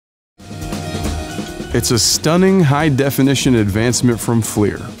It's a stunning high-definition advancement from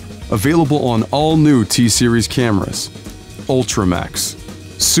FLIR, available on all new T-Series cameras.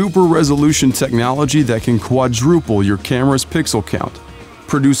 UltraMax, super resolution technology that can quadruple your camera's pixel count,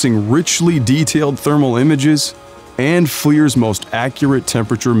 producing richly detailed thermal images and FLIR's most accurate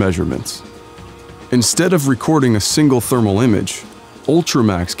temperature measurements. Instead of recording a single thermal image,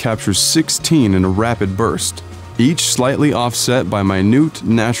 UltraMax captures 16 in a rapid burst, each slightly offset by minute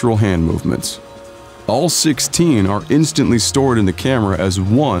natural hand movements. All 16 are instantly stored in the camera as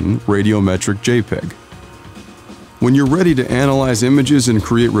one radiometric JPEG. When you're ready to analyze images and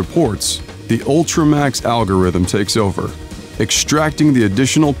create reports, the UltraMax algorithm takes over, extracting the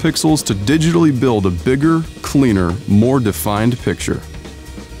additional pixels to digitally build a bigger, cleaner, more defined picture.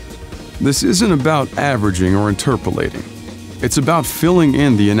 This isn't about averaging or interpolating. It's about filling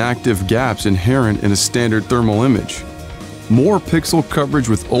in the inactive gaps inherent in a standard thermal image. More pixel coverage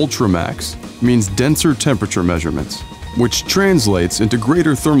with UltraMax means denser temperature measurements, which translates into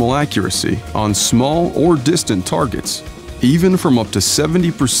greater thermal accuracy on small or distant targets, even from up to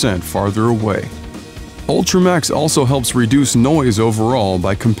 70% farther away. UltraMax also helps reduce noise overall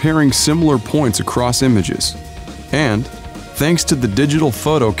by comparing similar points across images. And, thanks to the digital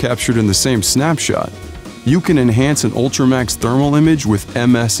photo captured in the same snapshot, you can enhance an UltraMax thermal image with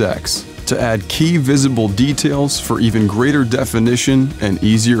MSX to add key visible details for even greater definition and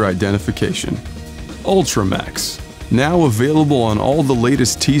easier identification. UltraMax, now available on all the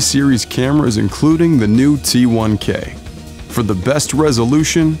latest T-Series cameras including the new T1K. For the best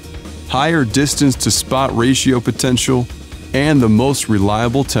resolution, higher distance to spot ratio potential, and the most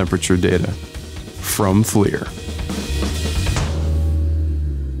reliable temperature data. From FLIR.